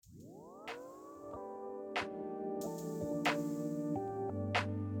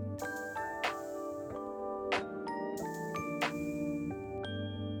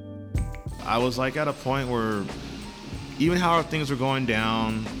I was like at a point where even how things were going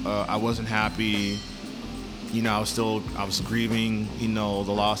down, I wasn't happy. I was grieving, the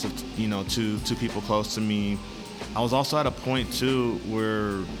loss of, two people close to me. I was also at a point too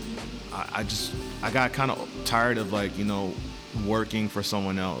where I got kind of tired of working for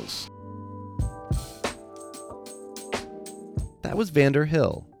someone else. That was Vander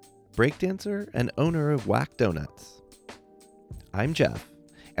Hill, breakdancer and owner of Whack Donuts. I'm Jeff,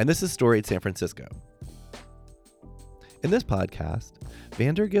 and this is Storied San Francisco. In this podcast,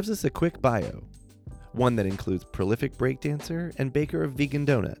 Vander gives us a quick bio, one that includes prolific breakdancer and baker of vegan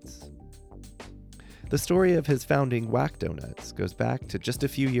donuts. The story of his founding Whack Donuts goes back to just a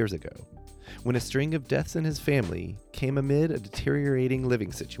few years ago, when a string of deaths in his family came amid a deteriorating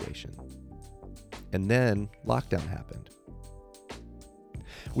living situation. And then lockdown happened.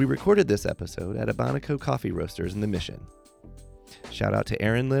 We recorded this episode at Abanico Coffee Roasters in the Mission. Shout out to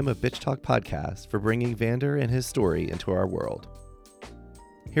Aaron Lim of Bitch Talk Podcast for bringing Vander and his story into our world.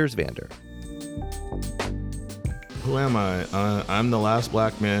 Here's Vander. Who am I? I'm the last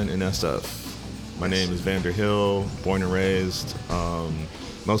black man in SF. My name is Vander Hill, born and raised.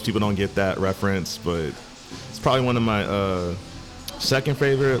 Most people don't get that reference, but it's probably one of my second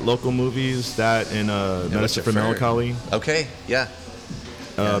favorite local movies, that and Medicine for Melancholy. Okay, yeah.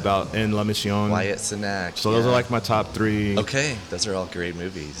 About En La Mission. Wyatt Cenac. So those are like my top three. Okay, those are all great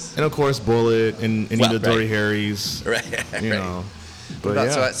movies. And of course, Bullet and any of the Dirty Harrys. Right. But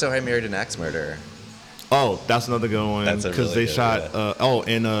about So I Married an Axe Murderer. Oh, that's another good one. Because they shot.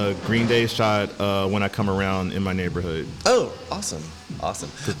 Green Day shot When I Come Around in my neighborhood. Oh, awesome.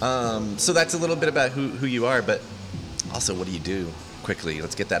 So that's a little bit about who you are, but also what do you do? Quickly,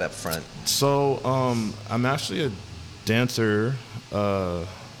 let's get that up front. So I'm actually a dancer. That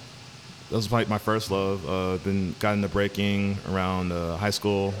was like my first love. Got into breaking around high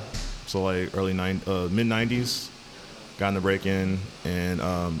school, so like mid 90s. Got into breaking and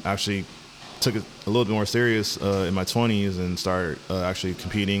actually took it a little bit more serious in my 20s and started actually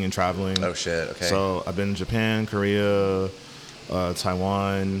competing and traveling. Oh shit! Okay. So I've been in Japan, Korea,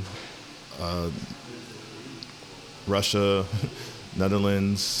 Taiwan, Russia,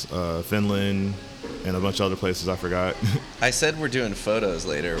 Netherlands, Finland, and a bunch of other places I forgot. I said we're doing photos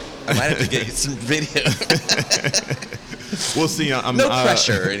later. I might have to get you some video. We'll see. No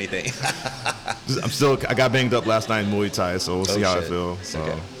pressure or anything. I got banged up last night in Muay Thai, so we'll see how I feel. So.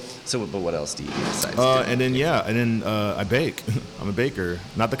 Okay. So, but what else do you do besides I bake. I'm a baker.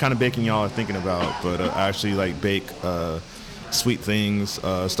 Not the kind of baking y'all are thinking about, but I actually bake sweet things.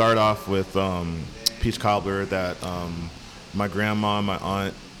 Started off with peach cobbler that my grandma and my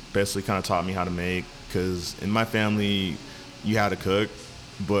aunt basically kind of taught me how to make, because in my family you had to cook,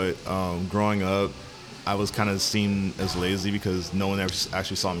 but growing up I was kind of seen as lazy because no one ever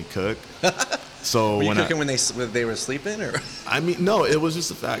actually saw me cook. So were you cooking when they were sleeping, or? I mean, no, it was just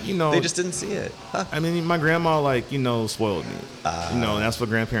the fact, they just didn't see it. Huh. I mean, my grandma spoiled me. And that's what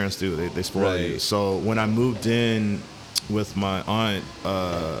grandparents do. They spoil you. So when I moved in with my aunt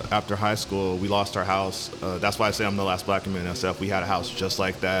after high school, we lost our house. That's why I say I'm the last black man in SF. We had a house just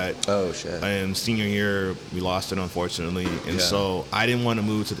like that. Oh shit! And senior year, we lost it, unfortunately. And so I didn't want to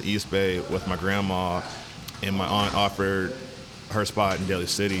move to the East Bay with my grandma, and my aunt offered her spot in Daly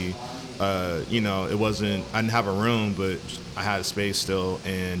City. It wasn't. I didn't have a room, but I had a space still.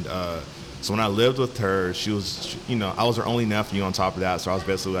 And so when I lived with her, she was, I was her only nephew on top of that. So I was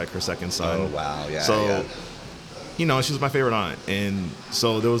basically like her second son. Oh wow! Yeah. So. She was my favorite aunt, and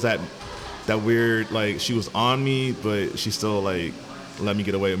so there was that weird, she was on me, but she still let me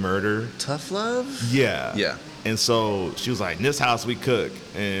get away with murder. Tough love? Yeah. And so she was like, in this house we cook,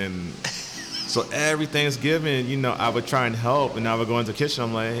 and so every Thanksgiving, I would try and help, and I would go into the kitchen.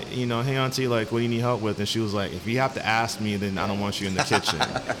 I'm like, hey auntie, what do you need help with? And she was like, if you have to ask me, then I don't want you in the kitchen.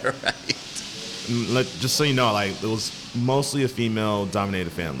 Right. Just so you know, it was mostly a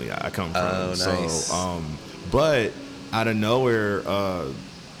female-dominated family I come from. Oh, nice. So, but out of nowhere,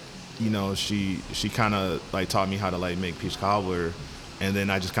 she kind of taught me how to make peach cobbler, and then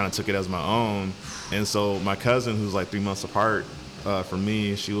I just kind of took it as my own. And so my cousin, who's 3 months apart from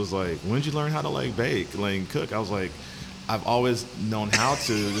me, she was like, "When did you learn how to bake, cook?" I was like, "I've always known how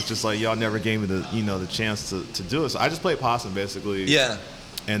to. It's just y'all never gave me the chance to do it." So I just played possum basically. Yeah.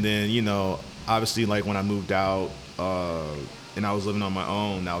 And then obviously when I moved out and I was living on my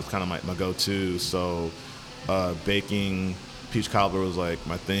own, that was kind of my go-to. So. Baking peach cobbler was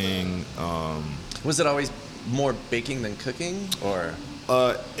my thing. Was it always more baking than cooking, or?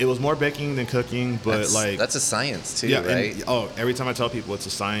 It was more baking than cooking, but that's a science too, yeah, right? And, every time I tell people it's a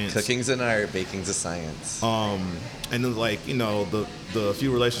science. Cooking's an art, baking's a science. And then like, the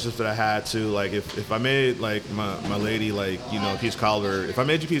few relationships that I had too, like if I made like my lady, like, peach cobbler, if I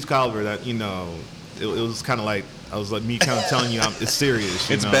made you peach cobbler, that, it was kind of like, I was like me kind of telling you it's serious.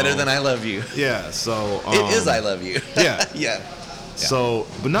 It's better than I love you. Yeah. So it is I love you. Yeah. Yeah. So,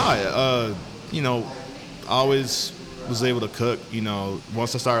 but no, I always was able to cook,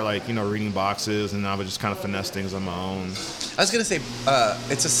 once I started like, reading boxes, and I would just kind of finesse things on my own. I was going to say,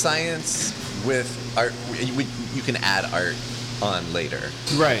 it's a science with art. You can add art on later.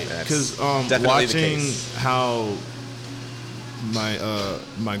 Right. Because watching how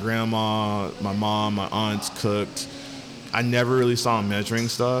my grandma, my mom, my aunts cooked, I never really saw them measuring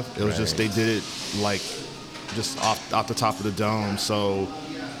stuff. It was just, they did it like just off the top of the dome. So,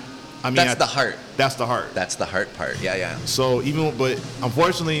 I mean, that's the heart. That's the heart. That's the heart part. Yeah, yeah. So but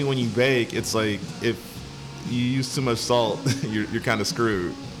unfortunately, when you bake, it's like if you use too much salt, you're kind of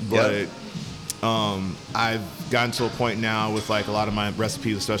screwed. But yep. I've gotten to a point now with like a lot of my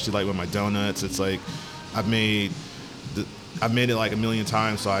recipes, especially like with my donuts. It's like I've made it like a million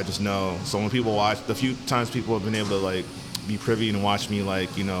times, so I just know. So when people watch, the few times people have been able to like be privy and watch me like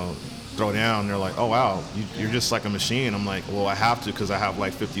throw down, they're like, oh wow, you're just like a machine. I'm like, well, I have to, because I have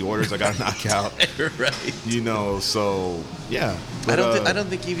like 50 orders I gotta knock out. Right. So yeah. But, I don't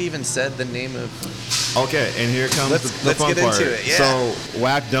think you've even said the name of. Okay, and here comes the fun get part. Into it. Yeah. So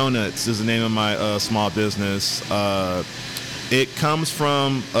Whack Donuts is the name of my small business. It comes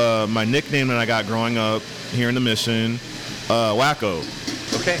from my nickname that I got growing up here in the Mission, Wacko.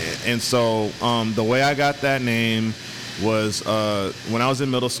 Okay. And so the way I got that name was when I was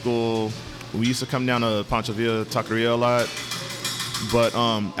in middle school, we used to come down to Pancho Villa Taqueria a lot. But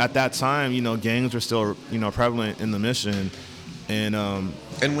at that time, gangs were still, prevalent in the Mission. And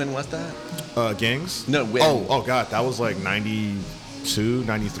when was that? Gangs? No, when? Oh, God, that was like 92,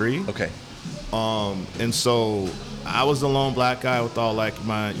 93. Okay. And so I was the lone black guy with all like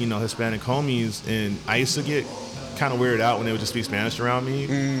my, Hispanic homies. And I used to get kind of weirded out when they would just speak Spanish around me.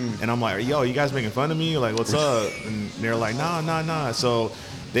 And I'm like, yo, you guys making fun of me? Like, what's up? And they're like, nah. So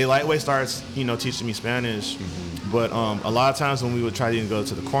they lightweight starts, teaching me Spanish. Mm-hmm. But a lot of times when we would try to go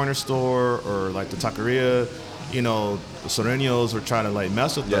to the corner store or like the taqueria, the Sureños would try to like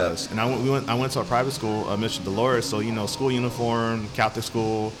mess with us. And I went to a private school, Mission Dolores, so school uniform, Catholic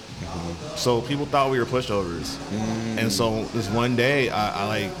school. Mm-hmm. So people thought we were pushovers. And so this one day,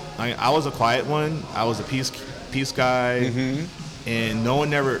 I was a quiet one. I was a peace guy, and no one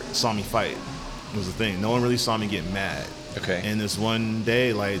never saw me fight. Was the thing. No one really saw me get mad. Okay. And this one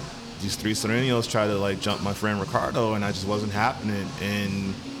day, like these three Sureños tried to like jump my friend Ricardo, and I just wasn't happening,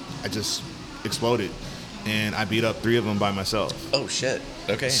 and I just exploded, and I beat up 3 of them by myself. Oh shit.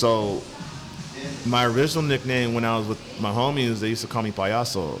 Okay. So my original nickname when I was with my homies, they used to call me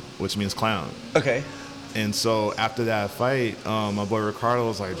Payaso, which means clown. Okay. And so after that fight, my boy Ricardo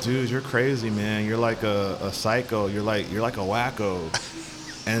was like, dude, you're crazy, man. You're like a psycho. You're like a wacko.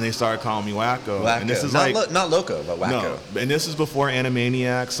 And they started calling me wacko. And this is not loco, but wacko. No, and this is before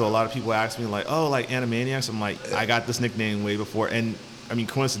Animaniacs. So a lot of people ask me like, oh, like Animaniacs. I'm like, I got this nickname way before. And I mean,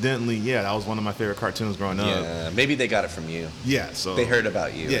 coincidentally, yeah, that was one of my favorite cartoons growing up. Yeah, maybe they got it from you. Yeah, so they heard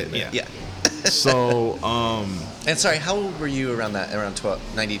about you. Yeah. So, and sorry, how old were you around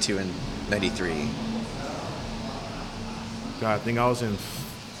 92 and 93? God, I think I was in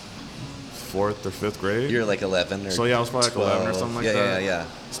 4th or 5th grade. You're like 11 or so yeah, I was probably like 11 or something like that. Yeah.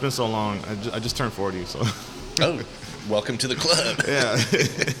 It's been so long. I just turned 40, so. Oh, welcome to the club. Yeah.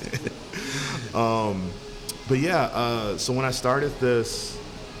 But yeah, so when I started this,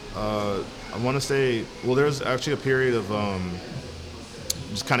 I want to say, well, there's actually a period of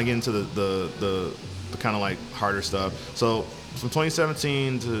just kind of getting to the kind of like harder stuff. So from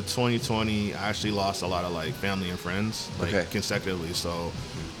 2017 to 2020, I actually lost a lot of like family and friends, like consecutively. So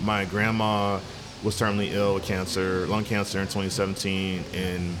my grandma was terminally ill with cancer, lung cancer in 2017,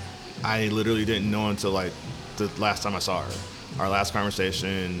 and I literally didn't know until like the last time I saw her, our last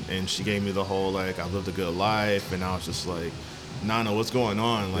conversation, and she gave me the whole like, I've lived a good life, and I was just like, Nana, what's going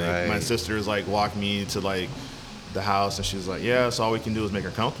on? Like my sisters like walked me to like the house, and she was like, yeah, so all we can do is make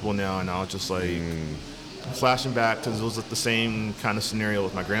her comfortable now. And I was just like flashing back, because it was like the same kind of scenario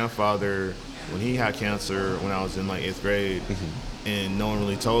with my grandfather when he had cancer when I was in like 8th grade, and no one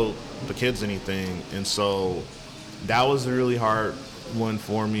really told the kids anything. And so that was a really hard one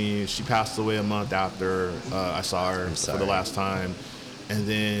for me. She passed away a month after I saw her for the last time. And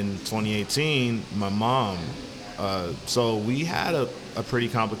then 2018, my mom, so we had a pretty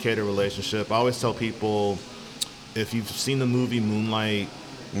complicated relationship. I always tell people, if you've seen the movie Moonlight,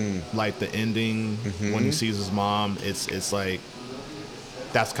 like the ending when he sees his mom, it's like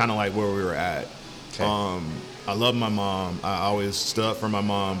that's kind of like where we were at. Okay. I love my mom. I always stood up for my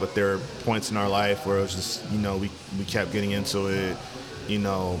mom, but there are points in our life where it was just, we kept getting into it.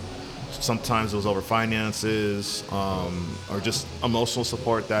 Sometimes it was over finances, or just emotional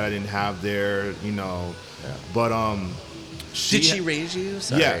support that I didn't have there, But Did she raise you?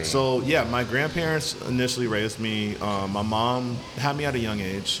 Sorry. yeah, so my grandparents initially raised me. My mom had me at a young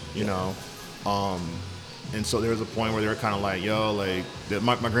age, and so there was a point where they were kind of like, yo, like,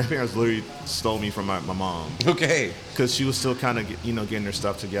 my grandparents literally stole me from my mom. Okay. Because she was still kind of, getting her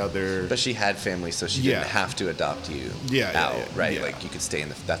stuff together. But she had family, so she didn't have to adopt you out, right? Yeah. Like, you could stay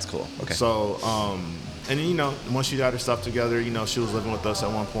in that's cool. Okay. So, and then, once she got her stuff together, she was living with us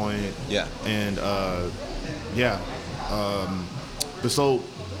at one point. Yeah. And, but so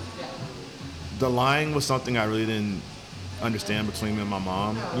the lying was something I really didn't understand between me and my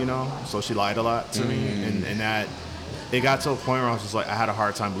mom, so she lied a lot to me, and that it got to a point where I was just like, I had a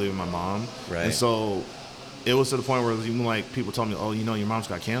hard time believing my mom. Right. And so it was to the point where it was even like people told me, oh, your mom's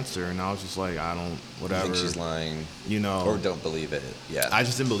got cancer, and I was just like, I don't, whatever. I think she's lying. Or don't believe it. Yeah. I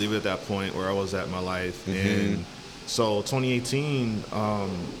just didn't believe it at that point where I was at in my life. And so 2018,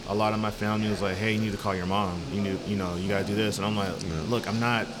 a lot of my family was like, hey, you need to call your mom. You gotta do this. And I'm like, look, I'm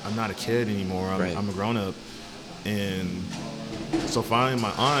not a kid anymore. I'm a grown up. And so finally my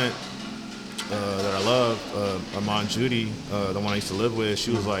aunt, that I love, my Aunt Judy, the one I used to live with,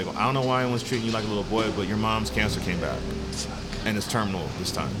 she was like, I don't know why anyone's treating you like a little boy, but your mom's cancer came back. And it's terminal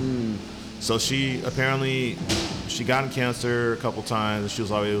this time. So she got cancer a couple times, and she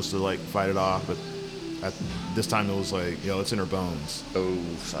was always able to like fight it off, but at this time it was like, it's in her bones. Oh,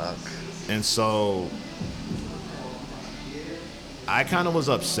 fuck. And so I kind of was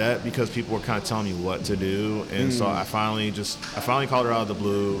upset because people were kind of telling me what to do. And so I finally called her out of the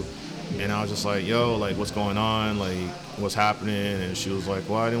blue, and I was just like, yo, like, what's going on? Like, what's happening? And she was like,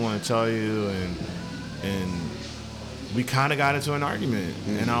 well, I didn't want to tell you. And we kind of got into an argument.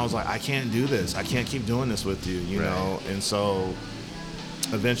 And I was like, I can't do this. I can't keep doing this with you, you know? And so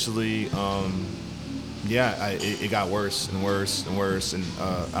eventually, it got worse and worse and worse. And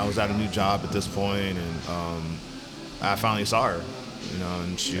I was at a new job at this point, and I finally saw her,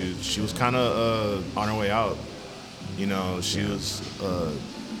 and she was kind of on her way out.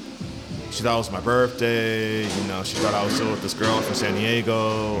 She thought it was my birthday. She thought I was still with this girl from San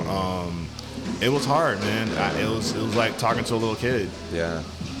Diego. It was hard, man. It was like talking to a little kid. Yeah.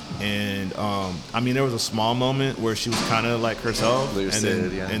 And there was a small moment where she was kind of like herself.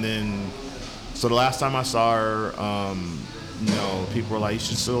 Lucid, and then, so the last time I saw her, people were like, you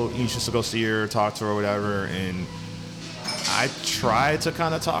should still go see her, talk to her, or whatever. And I tried to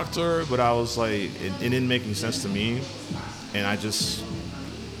kind of talk to her, but I was like, it didn't make any sense to me. And I just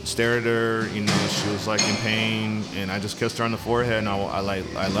stared at her, she was like in pain, and I just kissed her on the forehead, and I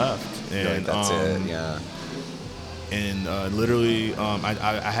left. And that's it, yeah. And literally,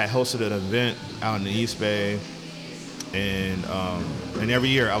 I had hosted an event out in the East Bay, and every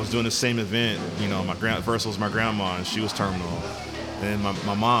year I was doing the same event. First was my grandma, and she was terminal. And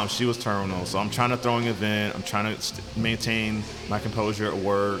my mom, she was terminal. So I'm trying to throw an event. I'm trying to maintain my composure at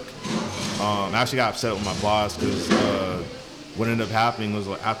work. I actually got upset with my boss because what ended up happening was,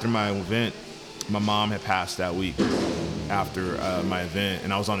 like, after my event, my mom had passed that week after my event,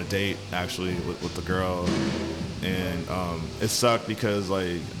 and I was on a date actually with the girl, and it sucked because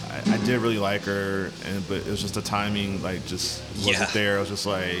like I did really like her, but it was just the timing like just wasn't there. I was just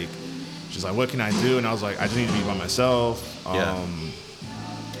like, she's like, what can I do? And I was like, I just need to be by myself.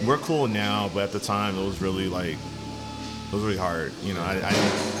 We're cool now, but at the time it was really hard. I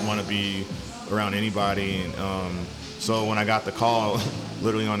didn't want to be around anybody, and so when I got the call,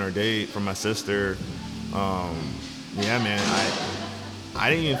 literally on our date from my sister, man, I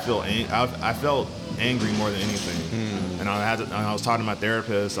didn't even feel I felt angry more than anything. And I was talking to my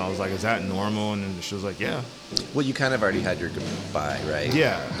therapist. I was like, is that normal? And she was like, yeah. Well, you kind of already had your goodbye, right?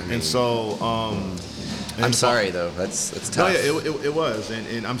 Yeah. And so I'm sorry though. That's tough. No, yeah, it was,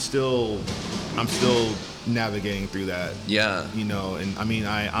 and I'm still navigating through that. Yeah. And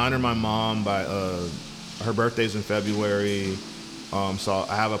I honor my mom by her birthday's in February. So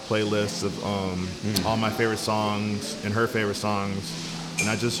I have a playlist of all my favorite songs and her favorite songs, and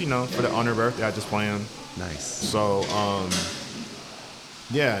I just on her birthday I just play them. Nice. So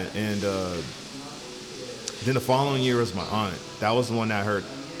and then the following year was my aunt. That was the one that hurt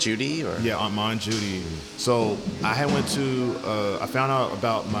Judy, or Yeah, Aunt Ma and Judy. So I had went to, I found out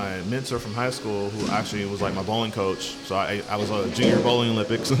about my mentor from high school, who actually was like my bowling coach. So I was a junior bowling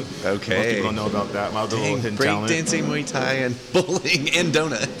Olympics. Okay. Most people don't know about that. My little hidden talent. Breakdancing, Muay Thai, and bowling and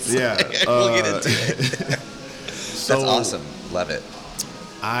donuts. Yeah, We'll get into it. So That's awesome. Love it.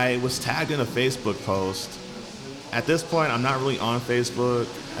 I was tagged in a Facebook post. At this point, I'm not really on Facebook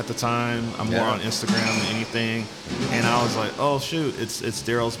at the time. I'm more on Instagram than anything. And I was like, oh, shoot, it's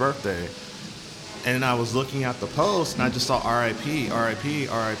Daryl's birthday. And I was looking at the post, and I just saw RIP, RIP,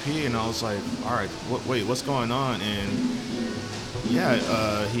 RIP. And I was like, all right, wait, what's going on? And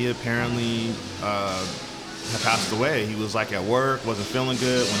yeah, he apparently had passed away. He was like at work, wasn't feeling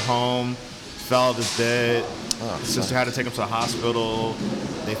good, went home, fell off his bed. His sister had to take him to the hospital.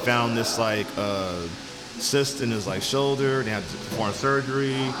 They found this like cyst in his like shoulder. They had to perform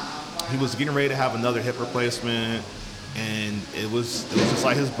surgery. He was getting ready to have another hip replacement, and it was just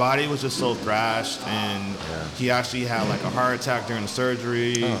like his body was just so thrashed, and he actually had like a heart attack during the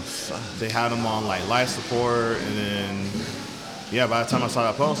surgery. They had him on like life support, and then by the time I saw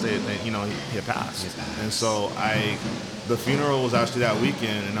that post, they he had passed. And so the funeral was actually that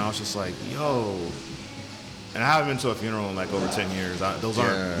weekend, and I was just like, yo. And I haven't been to a funeral in like over 10 years. Those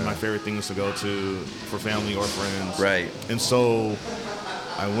aren't my favorite things to go to for family or friends. Right. And so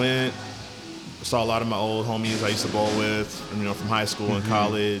I went, saw a lot of my old homies I used to bowl with, from high school and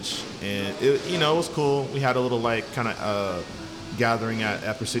college. And it was cool. We had a little like kind of gathering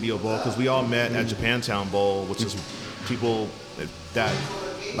at Presidio Bowl, because we all met at Japantown Bowl, which is people that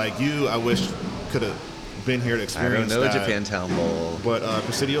like you, I wish could have been here to experience. I don't know that. Japantown Bowl, but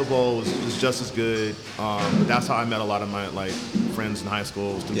Presidio Bowl was just as good. But that's how I met a lot of my like friends in high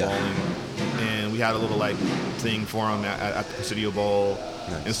school, through bowling, and we had a little like thing for them at the Presidio Bowl.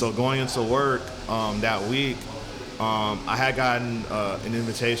 Nice. And so going into work that week, I had gotten an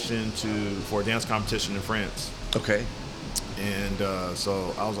invitation for a dance competition in France. Okay. And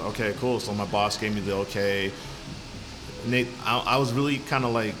so I was like, okay, cool. So my boss gave me the okay. Nate, I was really kind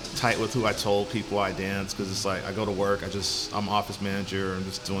of like tight with who I told people I danced, because it's like I go to work, I'm office manager, I'm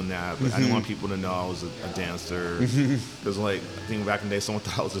just doing that, but I didn't want people to know I was a dancer, because like I think back in the day someone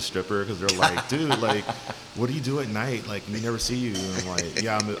thought I was a stripper, because they're like, dude, like what do you do at night? Like we never see you. And I'm like,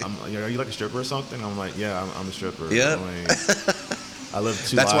 yeah, are you like a stripper or something? I'm like, yeah, I'm a stripper. Yeah. Like, I live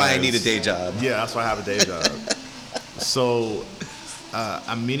two That's lives. why I need a day job. Yeah, that's why I have a day job. So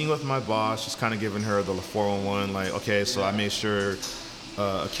I'm meeting with my boss, just kind of giving her the 411, like, okay, so I made sure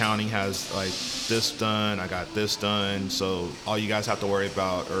accounting has like this done, I got this done, so all you guys have to worry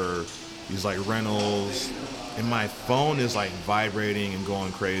about are these like rentals, and my phone is like vibrating and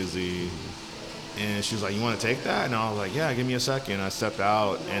going crazy. And she was like, you want to take that? And I was like, yeah, give me a second. I stepped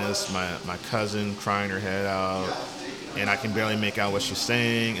out, and it's my cousin crying her head out, and I can barely make out what she's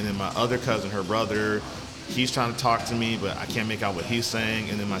saying. And then my other cousin, her brother, he's trying to talk to me, but I can't make out what he's saying.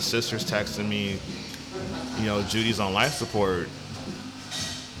 And then my sister's texting me, Judy's on life support.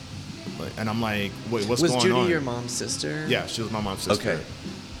 And I'm like, wait, what's going on? Was Judy your mom's sister? Yeah, she was my mom's sister. Okay.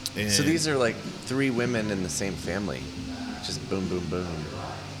 And so these are like 3 women in the same family. Just boom, boom, boom.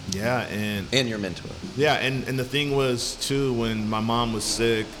 Yeah, and your mentor. Yeah, and the thing was, too, when my mom was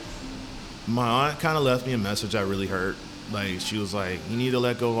sick, my aunt kind of left me a message that really hurt. Like, she was like, you need to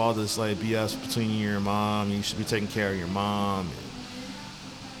let go of all this, like, BS between you and your mom. You should be taking care of your mom.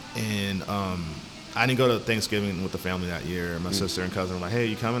 And I didn't go to Thanksgiving with the family that year. My sister and cousin were like, hey,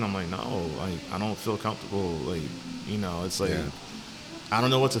 you coming? I'm like, no, like, I don't feel comfortable. Like, it's like, I don't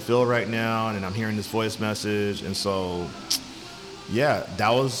know what to feel right now. And I'm hearing this voice message. And so, yeah,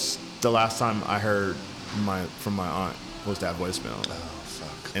 that was the last time I heard from my aunt, was that voicemail. Oh,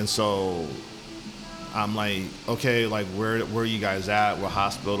 fuck. And so I'm like, okay, like, where are you guys at? What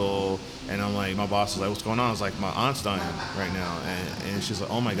hospital? And I'm like, my boss was like, what's going on? I was like, my aunt's dying right now. And she's like,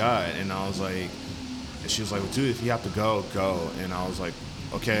 oh my God. And I was like, and she was like, well, dude, if you have to go, go. And I was like,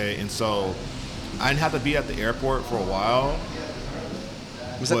 okay. And so I didn't have to be at the airport for a while.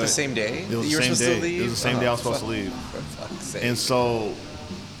 Was that the same day? It was you the were same supposed day. to leave? It was the same day I was supposed to leave. For fuck's sake. And so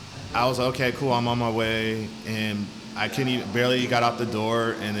I was like, okay, cool, I'm on my way. And I barely got out the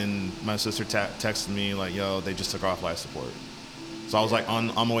door, and then my sister texted me like, yo, they just took off life support. So I was like on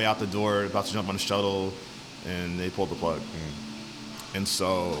my way out the door, about to jump on the shuttle, and they pulled the plug. And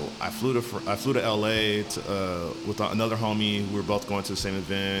so I flew to LA with another homie. We were both going to the same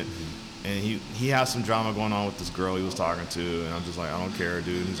event. And he had some drama going on with this girl he was talking to, and I'm just like, I don't care,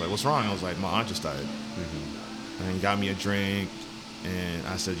 dude. And he's like, what's wrong? I was like, my aunt just died. And he got me a drink, and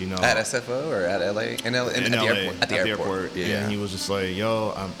I said, at SFO or at LA? In LA. At the airport. Yeah. And he was just like,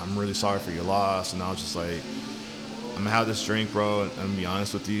 yo, I'm really sorry for your loss. And I was just like, I'm gonna have this drink, bro, and I'm gonna be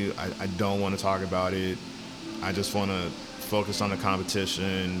honest with you, I don't want to talk about it. I just want to focus on the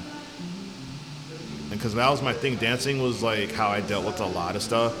competition. And because that was my thing. Dancing was like how I dealt with a lot of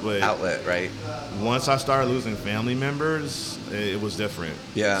stuff. But Outlet, right? once I started losing family members, it was different.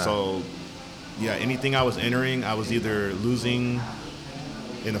 Yeah. So, yeah, anything I was entering, I was either losing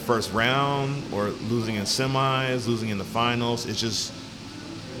in the first round or losing in semis, losing in the finals. It's just,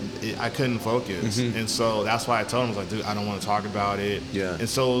 I couldn't focus. And so that's why I told him, I was like, dude, I don't want to talk about it. Yeah. And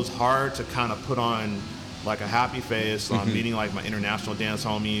so it was hard to kind of put on like a happy face. So I'm meeting like my international dance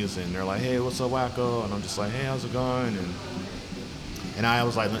homies, and they're like, hey, what's up, Wacko? And I'm just like, hey, how's it going? And I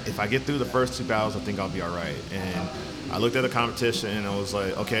was like, if I get through the first 2 battles, I think I'll be all right. And I looked at the competition, and I was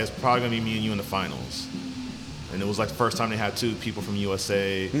like, okay, it's probably going to be me and you in the finals. And it was like the first time they had 2 people from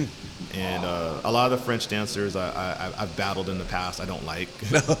USA. And a lot of the French dancers I've battled in the past, I don't like.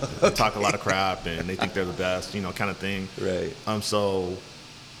 They talk a lot of crap, and they think they're the best, kind of thing. Right. So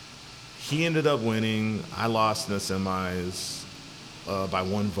he ended up winning. I lost in the semis by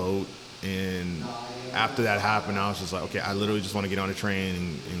 1 vote. And after that happened, I was just like, okay, I literally just want to get on a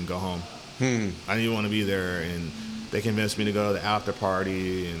train and go home. I didn't even want to be there. And they convinced me to go to the after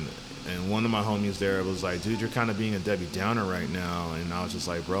party. And one of my homies there was like, dude, you're kind of being a Debbie Downer right now. And I was just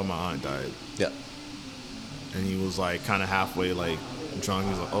like, bro, my aunt died. Yeah. And he was like kind of halfway like drunk.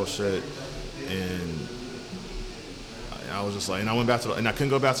 He was like, oh shit. And I was just like, and I went back and I couldn't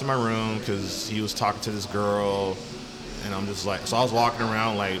go back to my room because he was talking to this girl. And I'm just like, so I was walking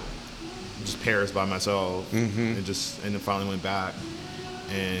around like just Paris by myself. And then finally went back.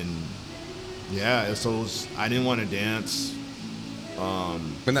 And yeah, so I didn't want to dance.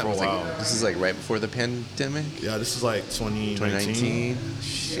 When that for a was while. like, this is like right before the pandemic? Yeah, this is like 2019.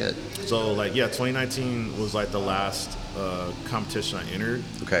 Shit. So like, yeah, 2019 was like the last competition I entered.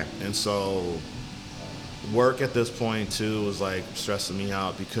 Okay. And so work at this point too was like stressing me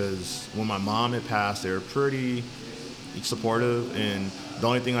out because when my mom had passed, they were pretty supportive. And the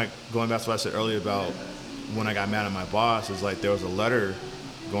only thing, like going back to what I said earlier about when I got mad at my boss, is like there was a letter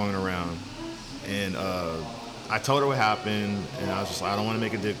going around. And I told her what happened, and I was just like, I don't want to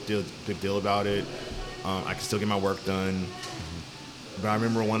make a big deal about it. I can still get my work done. But I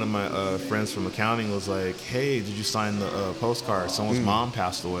remember one of my friends from accounting was like, hey, did you sign the postcard? Someone's mom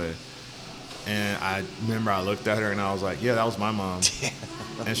passed away. And I remember I looked at her, and I was like, yeah, that was my mom.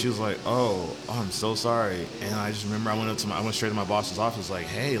 And she was like, oh, I'm so sorry. And I just remember I went straight to my boss's office, like,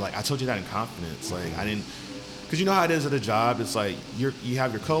 hey, like, I told you that in confidence. Like, I didn't. Because you know how it is at a job, it's like you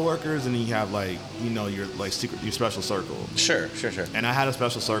have your coworkers, and then you have like, your like your special circle. Sure. And I had a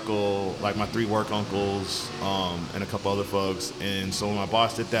special circle, like my 3 work uncles, and a couple other folks. And so when my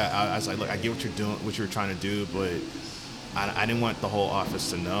boss did that, I was like, look, I get what you're doing, what you're trying to do, but I didn't want the whole office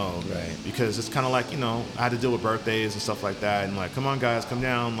to know. Right. Because it's kind of like, I had to deal with birthdays and stuff like that, and like, come on guys, come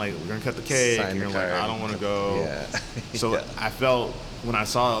down, like we're gonna cut the cake. Sign and you're like, I don't want to go. Yeah. So yeah. I felt when I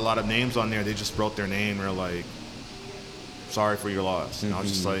saw a lot of names on there, they just wrote their name. They're like, sorry for your loss. And I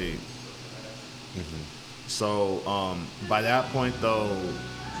was just like, So by that point though,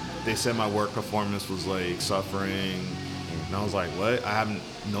 they said my work performance was like suffering. And I was like, what?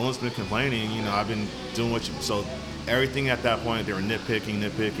 No one's been complaining. I've been doing so everything at that point, they were nitpicking.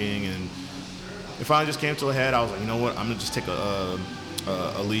 And it finally just came to a head. I was like, you know what? I'm gonna just take a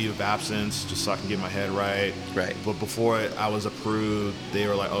leave of absence just so I can get my head right. Right. But before I was approved, they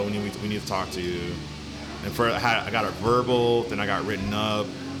were like, oh, we need to talk to you. And I got a verbal, then I got written up,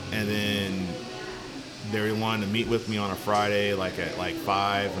 and then they wanted to meet with me on a Friday, like at like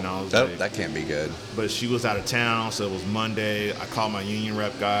 5, and I was like, that can't be good. But she was out of town, so it was Monday. I called my union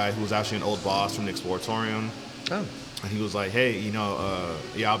rep guy, who was actually an old boss from the Sportatorium. Oh. And he was like, hey,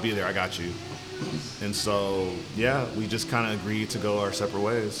 yeah, I'll be there. I got you. And so, yeah, we just kind of agreed to go our separate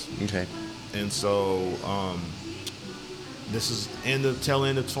ways. Okay. And so, this is tail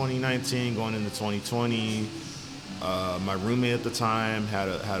end of 2019, going into 2020. My roommate at the time had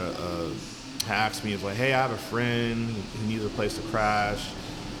asked me, like, hey, I have a friend who needs a place to crash.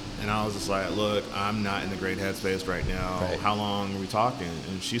 And I was just like, look, I'm not in a great headspace right now. Right. How long are we talking?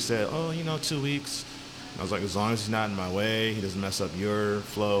 And she said, 2 weeks. And I was like, as long as he's not in my way, he doesn't mess up your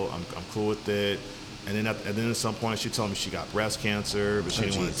flow, I'm cool with it. And then at some point, she told me she got breast cancer, but she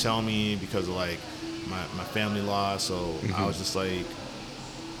didn't want to tell me because of like my family law. So I was just like,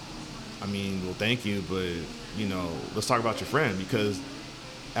 well, thank you, but let's talk about your friend, because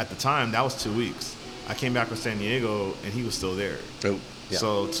at the time that was 2 weeks. I came back from San Diego and he was still there. Oh, yeah.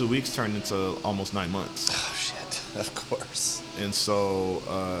 So 2 weeks turned into almost 9 months. Oh shit! Of course. And so,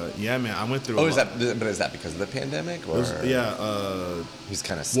 yeah, man, I went through. Oh, is that because of the pandemic, or? He's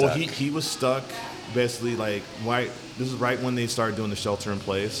kind of stuck. Well, he was stuck basically like this is right when they started doing the shelter in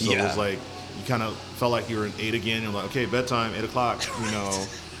place. So it was like you kind of felt like you were in 8 again. You're like, okay, bedtime, 8 o'clock, you know.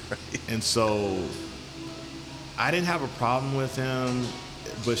 Right. And so I didn't have a problem with him,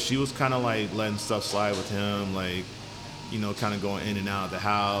 but she was kind of like letting stuff slide with him, like, you know, kind of going in and out of the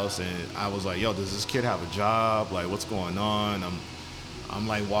house. And I was like, yo, does this kid have a job? Like, what's going on? I'm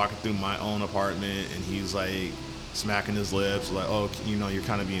like walking through my own apartment, and he's like smacking his lips, like, oh, you know, you're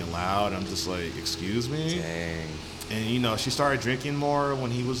kind of being loud. I'm just like, excuse me? Dang. And, you know, she started drinking more when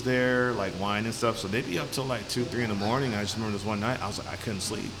he was there, like wine and stuff. So they'd be up till like 2, 3 in the morning. I just remember this one night, I was like, I couldn't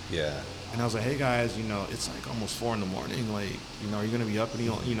sleep. Yeah. And I was like, hey guys, you know, it's like almost 4 in the morning. Like, you know, are you going to be up any,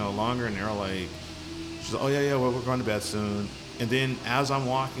 you know, longer? And they're like, she's like, oh yeah, well, we're going to bed soon. And then as I'm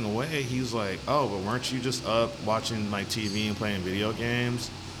walking away, he's like, oh, but weren't you just up watching my TV and playing video games?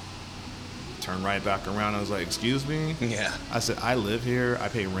 Turn right back around. I was like, excuse me? Yeah. I said, I live here. I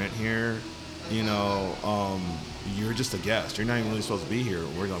pay rent here. You know, you're just a guest. You're not even really supposed to be here.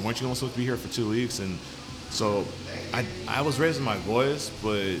 We're like, weren't you only supposed to be here for 2 weeks? And so I was raising my voice,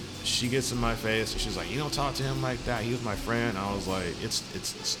 but she gets in my face and she's like, you don't talk to him like that. He was my friend. I was like,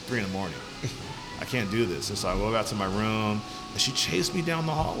 it's 3 in the morning. I can't do this. And so I go back to my room, and she chased me down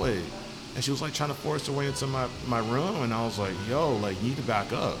the hallway. And she was like trying to force her way into my room. And I was like, yo, like, you need to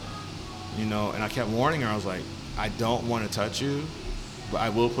back up. You know, and I kept warning her. I was like, I don't want to touch you, but I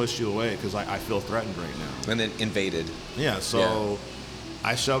will push you away because I feel threatened right now. And then invaded. Yeah, so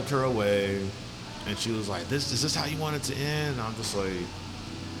I shoved her away, and she was like, is this how you want it to end? And I'm just like,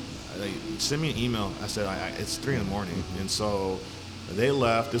 send me an email. I said, it's 3 in the morning. And so they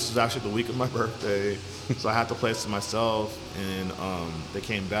left. This was actually the week of my birthday, so I had the place to myself. And they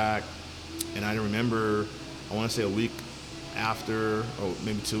came back, and I remember, I want to say a week after, or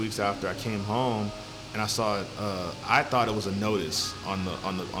maybe 2 weeks after, I came home, and I saw I thought it was a notice on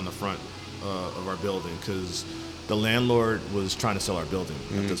the front of our building, because the landlord was trying to sell our building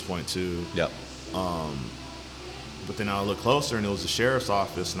at this point too. Yep. But then I looked closer, and it was the sheriff's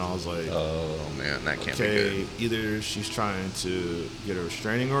office, and I was like, oh man, that can't be okay, good. either she's trying to get a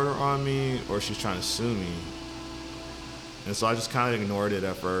restraining order on me, or she's trying to sue me. And so I just kind of ignored it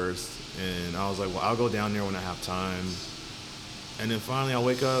at first, and I was like, well, I'll go down there when I have time. And then finally I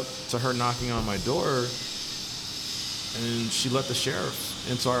wake up to her knocking on my door, and she let the sheriff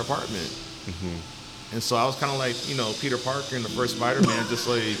into our apartment. Mm-hmm. And so I was kind of like, you know, Peter Parker in the first Spider-Man, just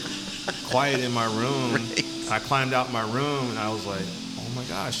like quiet in my room. Right. I climbed out my room, and I was like, oh my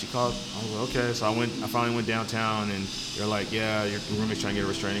gosh, she called. I was like, okay. So I finally went downtown, and they're like, yeah, your roommate's trying to get a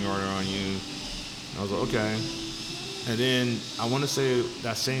restraining order on you. And I was like, okay. And then I want to say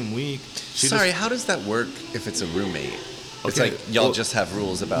that same week. How does that work if it's a roommate? It's Okay, like y'all just have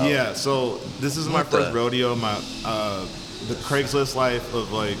rules about. Yeah, so this is my first rodeo. My the Craigslist life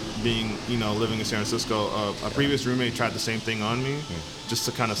of like being, you know, living in San Francisco. A previous roommate tried the same thing on me, just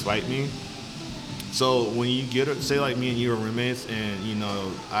to kind of spite me. So when you say like me and you are roommates, and you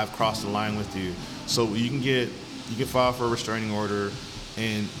know I've crossed the line with you, so you can file for a restraining order,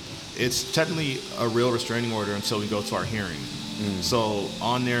 and it's technically a real restraining order until we go to our hearing. So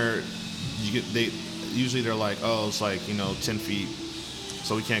on there, usually they're like, oh, it's like, you know, 10 feet,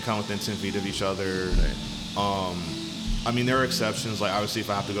 so we can't come within 10 feet of each other. Right. I mean, there are exceptions, like obviously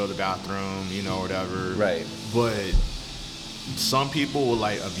if I have to go to the bathroom, you know, or whatever. Right. But some people will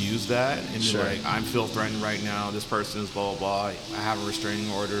like abuse that and be like, I feel threatened right now. This person is blah, blah, blah. I have a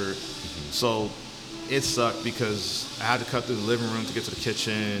restraining order. So it sucked because I had to cut through the living room to get to the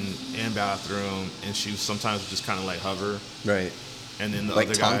kitchen and bathroom, and she sometimes would just kind of like hover. Right. And then the like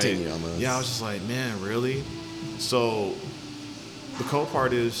other guy, taunting you almost. Yeah, I was just like, man, really? So the cool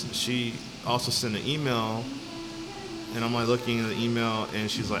part is she also sent an email, and I'm like looking at the email, and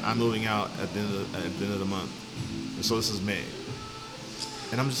she's like, I'm moving out at the end of the month. And so this is May.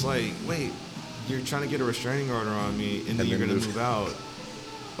 And I'm just like, wait, you're trying to get a restraining order on me, and then you're going to move out.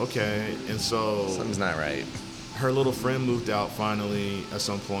 Okay. And so something's not right. Her little friend moved out finally at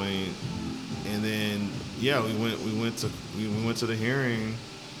some point, and then yeah, we went to the hearing,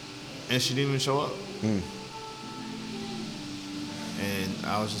 and she didn't even show up. And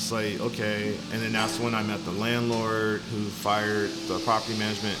I was just like, okay. And then that's when I met the landlord who fired the property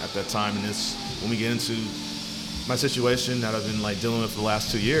management at that time. And this, when we get into my situation that I've been like dealing with for the last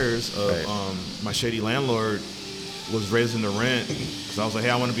 2 years of my shady landlord was raising the rent, because I was like,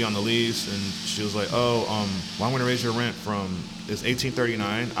 hey, I want to be on the lease, and she was like, oh, well, I'm going to raise your rent from, it's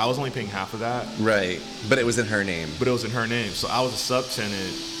 $18.39. I was only paying half of that. Right, but it was in her name. So I was a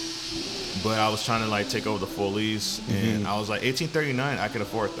subtenant, but I was trying to like take over the full lease, and I was like, $18.39, I could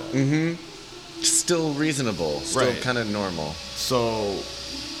afford that. Still reasonable, still kind of normal. So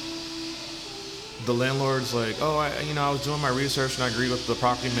the landlord's like, oh, I was doing my research and I agree with the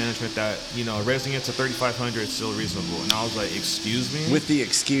property management that, raising it to 3,500 is still reasonable. And I was like, excuse me? With the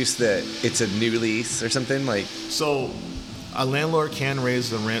excuse that it's a new lease or something like. So a landlord can raise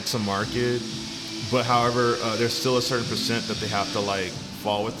the rent to market, but however, there's still a certain percent that they have to like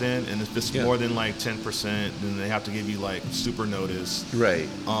fall within. And if it's more than like 10%, then they have to give you like super notice. Right.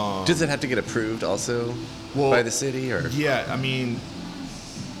 Does it have to get approved also by the city or? Yeah, I mean,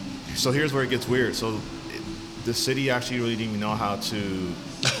 so here's where it gets weird. So the city actually really didn't even know how to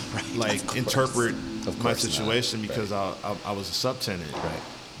interpret my situation because I was a subtenant. Right.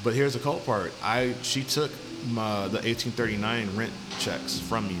 But here's the cool part. She took the 1839 rent checks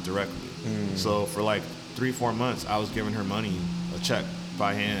from me directly. So for like 3-4 months, I was giving her money, a check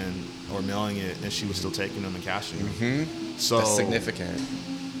by hand or mailing it, and she was still taking them and cashing them. So that's significant.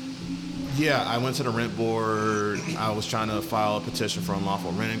 Yeah, I went to the rent board. I was trying to file a petition for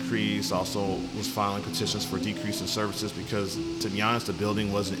unlawful rent increase. Also was filing petitions for decrease in services because, to be honest, the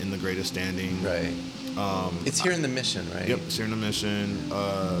building wasn't in the greatest standing. Right. It's here in the Mission, right? Yep, it's here in the Mission.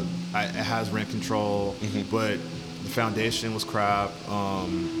 It has rent control, but the foundation was crap.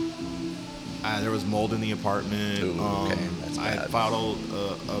 There was mold in the apartment. Ooh, okay. That's bad. I filed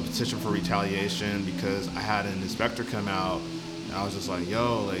a petition for retaliation because I had an inspector come out. And I was just like,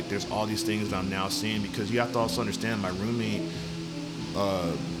 yo, like, there's all these things that I'm now seeing because you have to also understand my roommate,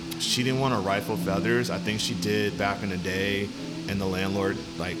 she didn't want to rifle feathers. I think she did back in the day, and the landlord,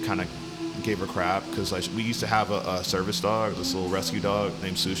 like, kind of gave her crap because, like, we used to have a service dog, this little rescue dog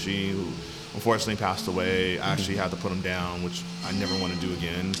named Sushi, who unfortunately passed away. I actually had to put him down, which I never want to do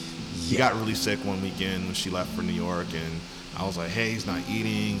again. He got really sick one weekend when she left for New York, and I was like, hey, he's not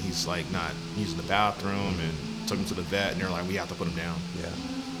eating. He's, like, not using the bathroom, and took him to the vet, and they're like, we have to put him down. Yeah.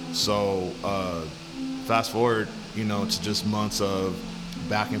 So fast forward, to just months of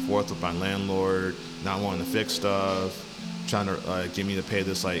back and forth with my landlord, not wanting to fix stuff, trying to get me to pay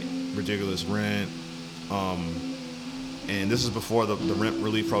this like ridiculous rent. And this is before the rent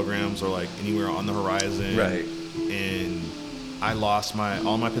relief programs are like anywhere on the horizon. Right. And I lost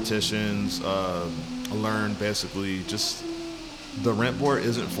all my petitions. I learned basically just the rent board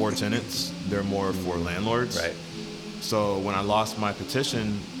isn't for tenants; they're more for landlords. Right. So when I lost my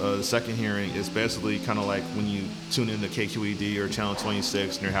petition, the second hearing is basically kind of like when you tune into KQED or Channel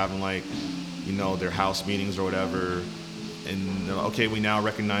 26 and they're having like, their house meetings or whatever. And okay, we now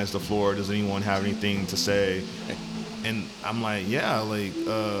recognize the floor. Does anyone have anything to say? And I'm like, yeah, like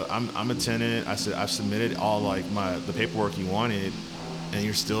I'm a tenant. I said I've submitted all like the paperwork you wanted, and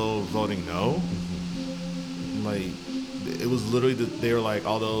you're still voting no. Like it was literally they were like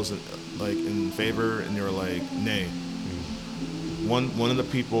all those like in favor, and they were like nay. One of the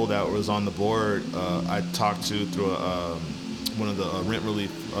people that was on the board, I talked to through one of the rent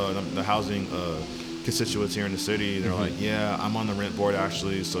relief, the housing constituents here in the city. They're like, yeah, I'm on the rent board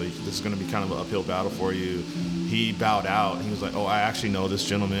actually, so this is going to be kind of an uphill battle for you. He bowed out. He was like, oh, I actually know this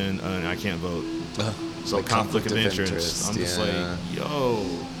gentleman, and I can't vote. So like conflict of interest. I'm just like, yo.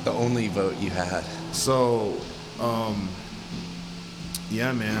 The only vote you had. So,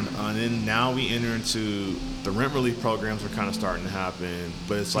 yeah, man. And then now we enter into the rent relief programs are kind of starting to happen,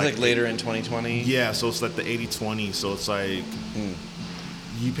 but it's like later in 2020. Yeah, so it's like the 80-20. So it's like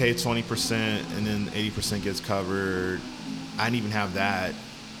you pay 20% and then 80% gets covered. I didn't even have that,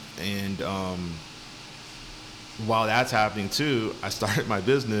 and while that's happening too, I started my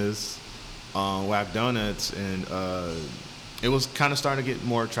business, Whack Donuts, and it was kind of starting to get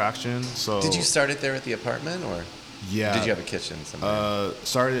more traction. So did you start it there at the apartment or? Yeah. Did you have a kitchen somewhere?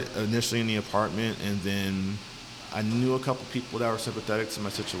 Started initially in the apartment, and then I knew a couple people that were sympathetic to my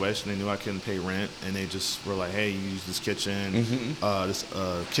situation. They knew I couldn't pay rent, and they just were like, hey, you use this kitchen. This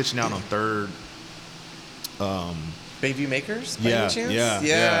kitchen out on 3rd. Bayview Makers, by any chance?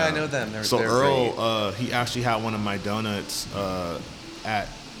 Yeah, I know them. They're Earl, great. He actually had one of my donuts at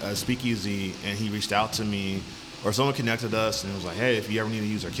Speakeasy, and he reached out to me, or someone connected us, and it was like, hey, if you ever need to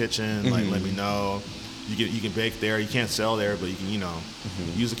use our kitchen, like, let me know. You can bake there. You can't sell there, but you can,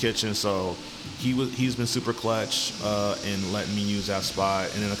 use the kitchen. So he's been super clutch in letting me use that spot,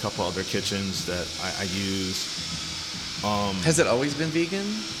 and then a couple other kitchens that I use. Has it always been vegan?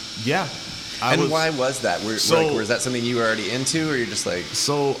 Yeah. Why was that? Was that something you were already into, or you're just like?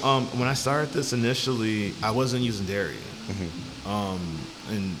 So when I started this initially, I wasn't using dairy,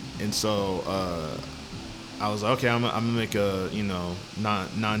 and so I was like, okay, I'm gonna make a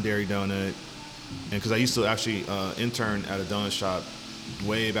non-dairy donut. And because I used to actually intern at a donut shop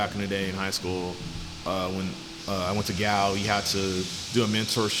way back in the day in high school, when I went to Gal, you had to do a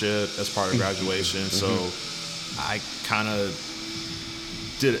mentorship as part of graduation. So I kind of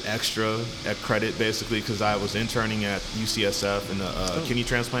did extra at credit basically because I was interning at UCSF in the kidney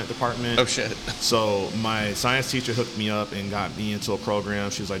transplant department. Oh shit. So my science teacher hooked me up and got me into a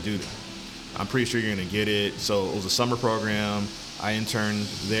program. She was like, dude, I'm pretty sure you're gonna get it. So it was a summer program. I interned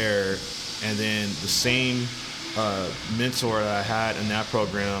there, and then the same mentor that I had in that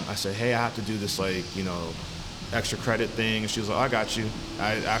program, I said, hey, I have to do this extra credit thing. And she was like, oh, I got you.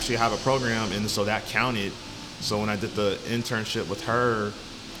 I actually have a program, and so that counted. So when I did the internship with her,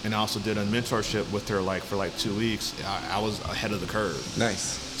 and I also did a mentorship with her for 2 weeks, I was ahead of the curve. Nice.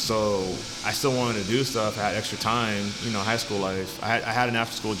 So I still wanted to do stuff. I had extra time, high school life. I had an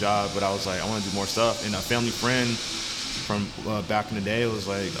after school job, but I was like, I want to do more stuff. And a family friend from back in the day was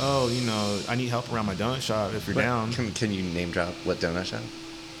like, oh, I need help around my donut shop if you're down. Can you name drop what donut shop?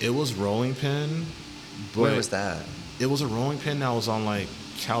 It was Rolling Pin. Where was that? It was a Rolling Pin that was on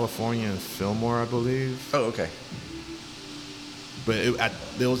California and Fillmore, I believe. Oh, okay. But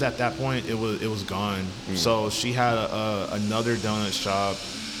it was at that point it was gone. So she had another donut shop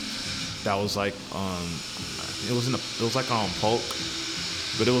that was it was on Polk,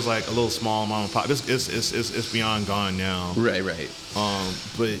 but it was a little small mom and pop. It's beyond gone now. Right.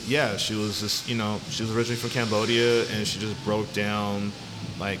 But yeah, she was just she was originally from Cambodia, and she just broke down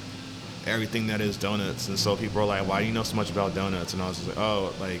everything that is donuts. And so people are like, why do you know so much about donuts? And I was just like,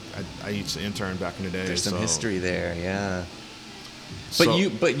 oh, I used to intern back in the day. There's some history there, yeah.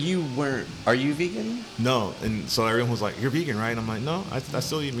 But you weren't. Are you vegan? No, and so everyone was like, "You're vegan, right?" And I'm like, "No, I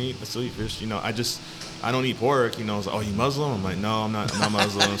still eat meat. I still eat fish. I don't eat pork. It's like, oh, you Muslim?" I'm like, "No, I'm not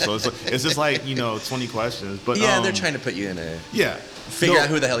Muslim." So it's just 20 questions. But yeah, they're trying to put you in a figure out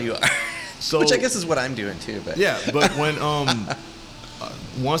who the hell you are. So, which I guess is what I'm doing too. But yeah, but when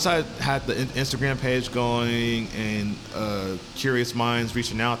once I had the Instagram page going and curious minds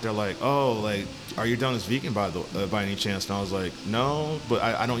reaching out, they're like, "Oh, are your donuts vegan by any chance?" And I was like, "No, but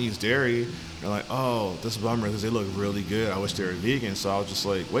I don't use dairy." They're like, "Oh, that's a bummer because they look really good. I wish they were vegan." So I was just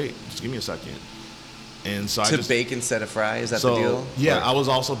like, "Wait, just give me a second." And so I just bake instead of fry. Is that the deal? Yeah, I was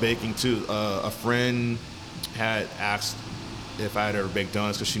also baking too. A friend had asked if I had ever baked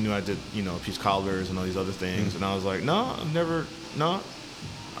donuts because she knew I did, peach cobblers and all these other things, and I was like, "No, I've never. No,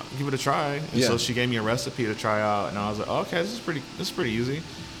 I'll give it a try." And so she gave me a recipe to try out, and I was like, oh, "Okay, this is pretty easy."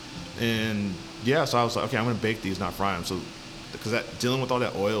 And yeah, so I was like, okay, I'm gonna bake these, not fry them. So, because dealing with all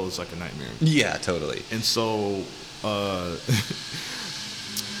that oil is like a nightmare. Yeah, totally. And so,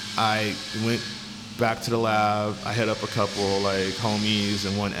 I went back to the lab. I hit up a couple homies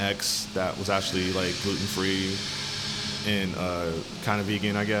and one ex that was actually gluten free and kind of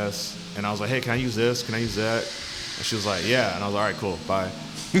vegan, I guess. And I was like, hey, can I use this? Can I use that? And she was like, yeah. And I was like, all right, cool, bye.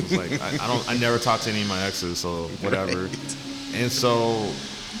 I was like, I never talked to any of my exes, so whatever. Right. And so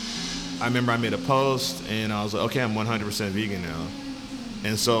I remember I made a post, and I was like, okay, I'm 100% vegan now.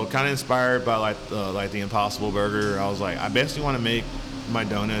 And so kind of inspired by the Impossible Burger, I was like, I basically want to make my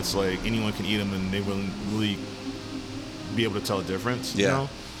donuts anyone can eat them, and they wouldn't really be able to tell the difference, you know?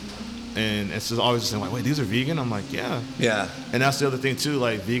 And it's just always just wait, these are vegan? I'm like, yeah. Yeah. And that's the other thing too,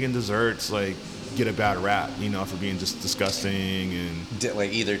 vegan desserts get a bad rap, for being just disgusting and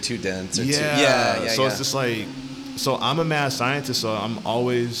either too dense or so it's just so I'm a mad scientist, so I'm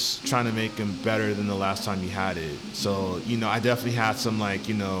always trying to make them better than the last time you had it. So, I definitely had some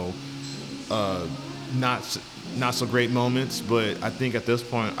not so great moments, but I think at this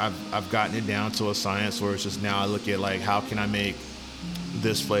point I've gotten it down to a science where it's just now I look at how can I make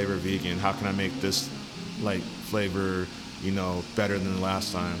this flavor vegan? How can I make this flavor, better than the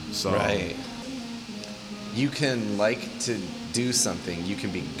last time? So right. You can to do something, you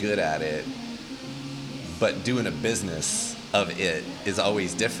can be good at it, but doing a business of it is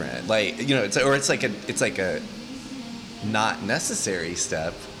always different. It's like a not necessary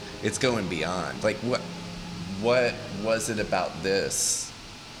step. It's going beyond. What was it about this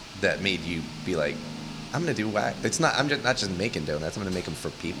that made you be like, I'm gonna do whack? I'm not just making donuts. I'm gonna make them for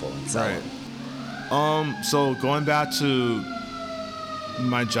people and sell them. So going back to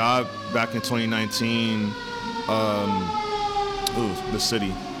my job back in 2019, the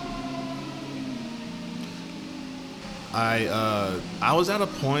city. I was at a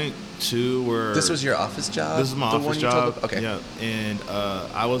point too where this was your office job. This is my office job. Okay. Yeah, and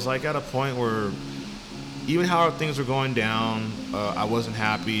I was at a point where even how things were going down, I wasn't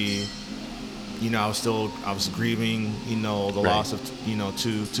happy. I was grieving. The loss of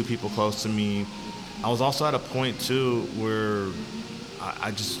two people close to me. I was also at a point too where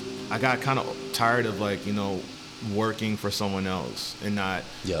I got kind of tired of working for someone else and not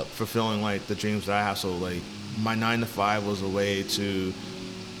fulfilling the dreams that I have. So my 9 to 5 was a way to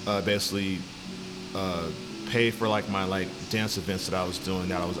basically pay for like my like dance events that I was doing,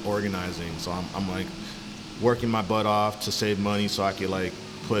 that I was organizing. So I'm like working my butt off to save money so I could like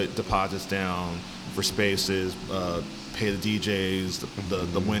put deposits down for spaces, pay the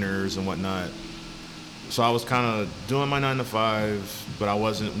DJs, the winners and whatnot. So I was kind of doing my 9 to 5, but I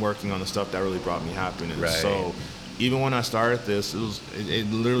wasn't working on the stuff that really brought me happiness. Right. So even when I started this, it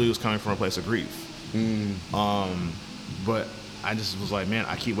literally was coming from a place of grief. But I just was like, man,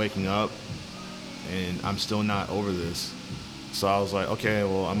 I keep waking up and I'm still not over this. So I was like, okay,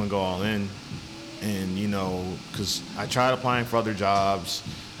 well, I'm gonna go all in. And, you know, because I tried applying for other jobs,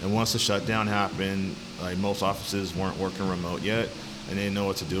 and once the shutdown happened, like most offices weren't working remote yet, and they didn't know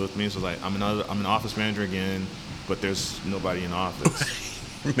what to do with me. So like, I'm an office manager again, but there's nobody in the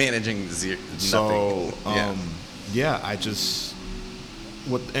office. Managing nothing. So yeah, I just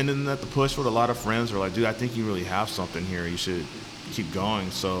and then at the push with a lot of friends were like, dude, I think you really have something here. You should keep going.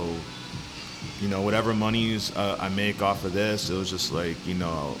 So, you know, whatever monies I make off of this, it was just like, you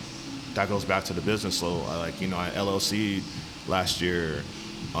know, that goes back to the business. So I LLC'd last year.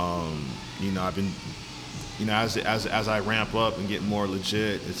 You know, I've been, you know, as I ramp up and get more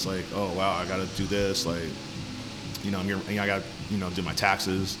legit, it's like, oh wow, I gotta do this. Like, you know, I gotta, you know, do my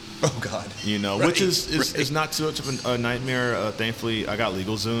taxes. Oh God. You know, Right, which is not too much of a nightmare. Thankfully, I got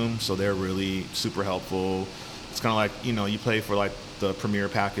LegalZoom, so they're really super helpful. It's kind of like, you know, you pay for like the premier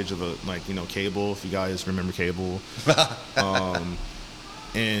package of cable, if you guys remember cable.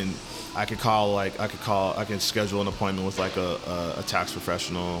 And I can schedule an appointment with like a tax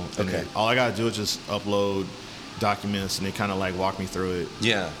professional. And Okay. all I gotta do is just upload documents, and they kind of like walk me through it.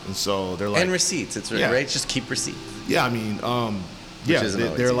 Yeah. And so they're like, And receipts. It's Yeah. right. Just keep receipts. yeah, I mean, yeah, isn't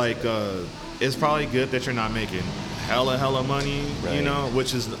always they're easy, like, it's probably good that you're not making hella money, you Right. know,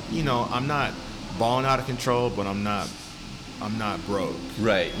 which is, you know, I'm not balling out of control, but I'm not broke.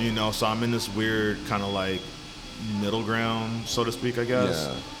 Right. You know, so I'm in this weird kind of like middle ground, so to speak, I guess.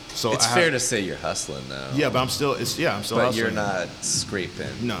 Yeah. So It's fair to say you're hustling though. Yeah, but I'm still But hustling. you're not scraping.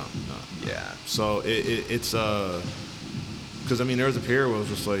 No. Yeah. So it's because I mean there was a period where it was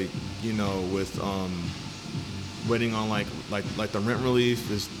just like, you know, with waiting on like the rent relief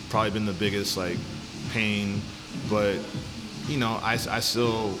has probably been the biggest like pain, but you know I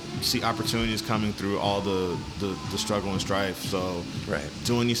still see opportunities coming through all the struggle and strife. So Right.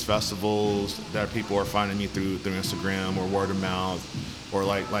 doing these festivals that people are finding me through Instagram or word of mouth, or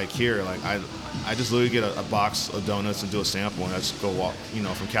like here, like I just literally get a box of donuts and do a sample, and I just go walk, you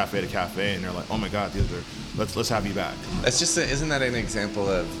know, from cafe to cafe, and they're like, oh my God, these are, let's have you back. That's just isn't that an example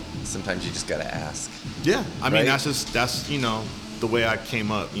of sometimes you just gotta ask? Yeah, I mean Right? that's you know the way I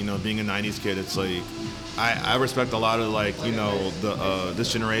came up. You know, being a '90s kid, it's like I respect a lot of like, you know, the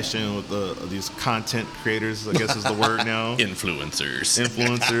this generation with these content creators, I guess is the word now. Influencers.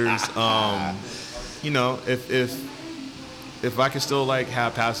 You know, if I can still like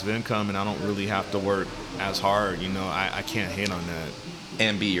have passive income and I don't really have to work as hard, you know, I can't hate on that.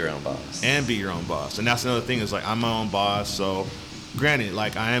 And be your own boss. And be your own boss. And that's another thing, is like I'm my own boss. So granted,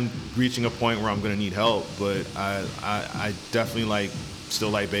 like I am reaching a point where I'm gonna need help, but I definitely like still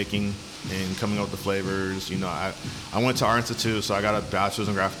like baking and coming up with the flavors. You know, I went to Art Institute, so I got a bachelor's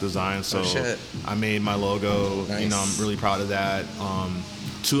in graphic design. So shit. I made my logo. Nice. You know, I'm really proud of that.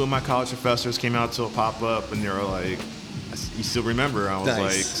 2 of my college professors came out to a pop-up, and they were like, "You still remember?" I was Nice.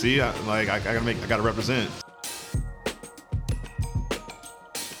 like, "See, I gotta represent."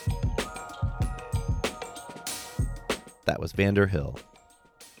 That was Vander Hill.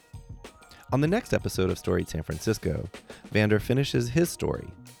 On the next episode of Storied San Francisco, Vander finishes his story.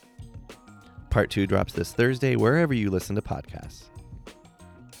 Part 2 drops this Thursday wherever you listen to podcasts.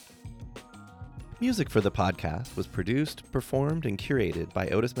 Music for the podcast was produced, performed, and curated by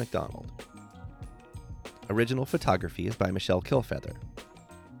Otis McDonald. Original photography is by Michelle Kilfeather.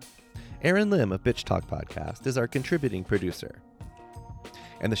 Aaron Lim of Bitch Talk Podcast is our contributing producer.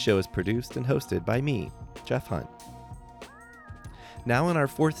 And the show is produced and hosted by me, Jeff Hunt. Now in our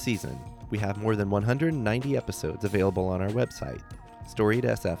 4th season, we have more than 190 episodes available on our website,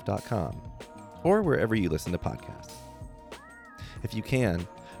 storiedsf.com, or wherever you listen to podcasts. If you can,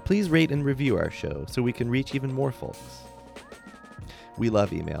 please rate and review our show so we can reach even more folks. We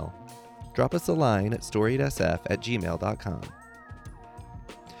love email. Drop us a line at storiedsf@gmail.com.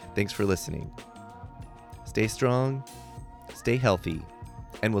 Thanks for listening. Stay strong, stay healthy,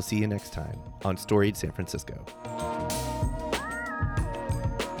 and we'll see you next time on Storied San Francisco.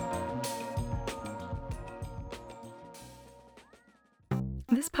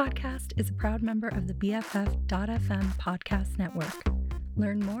 This podcast is a proud member of the BFF.FM podcast network.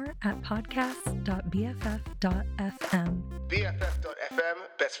 Learn more at podcasts.bff.fm. BFF.FM,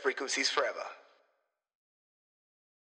 best frequencies forever.